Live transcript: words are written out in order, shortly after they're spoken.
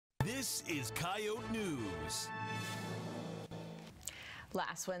This is Coyote News.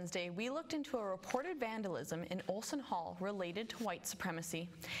 Last Wednesday, we looked into a reported vandalism in Olson Hall related to white supremacy.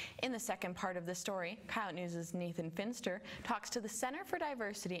 In the second part of the story, Coyote News' Nathan Finster talks to the Center for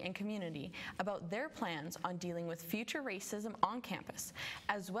Diversity and Community about their plans on dealing with future racism on campus,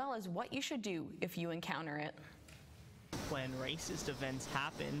 as well as what you should do if you encounter it. When racist events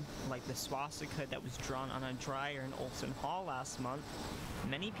happen, like the swastika that was drawn on a dryer in Olson Hall last month,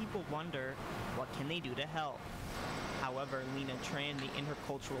 many people wonder, what can they do to help? However, Lena Tran, the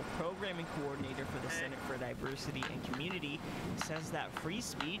Intercultural Programming Coordinator for the Center for Diversity and Community, says that free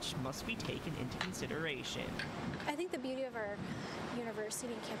speech must be taken into consideration. I think the beauty of our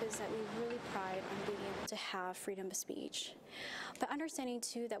university and campus is that we really pride on being able to have freedom of speech. But understanding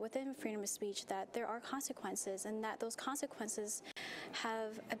too that within freedom of speech that there are consequences, and that those consequences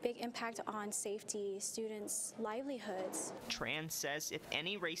have a big impact on safety, students' livelihoods. Tran says if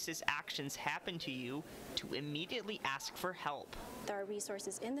any racist actions happen to you, to immediately ask for help. There are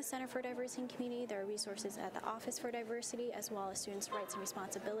resources in the Center for Diversity and Community, there are resources at the Office for Diversity, as well as Students' Rights and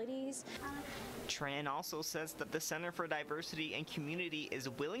Responsibilities. Tran also says that the Center for Diversity and Community is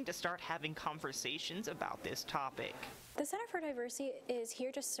willing to start having conversations about this topic. The Center for Diversity is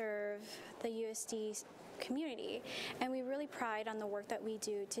here to serve the USD community, and we really pride on the work that we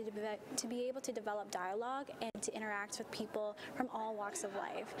do to be able to develop dialogue and to interact with people from all walks of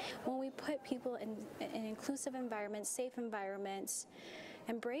life. When we put people in inclusive environments, safe environments,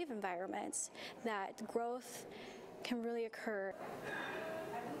 and brave environments, that growth can really occur.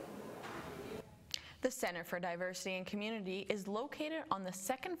 The Center for Diversity and Community is located on the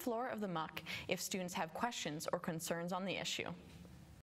second floor of the MUC if students have questions or concerns on the issue.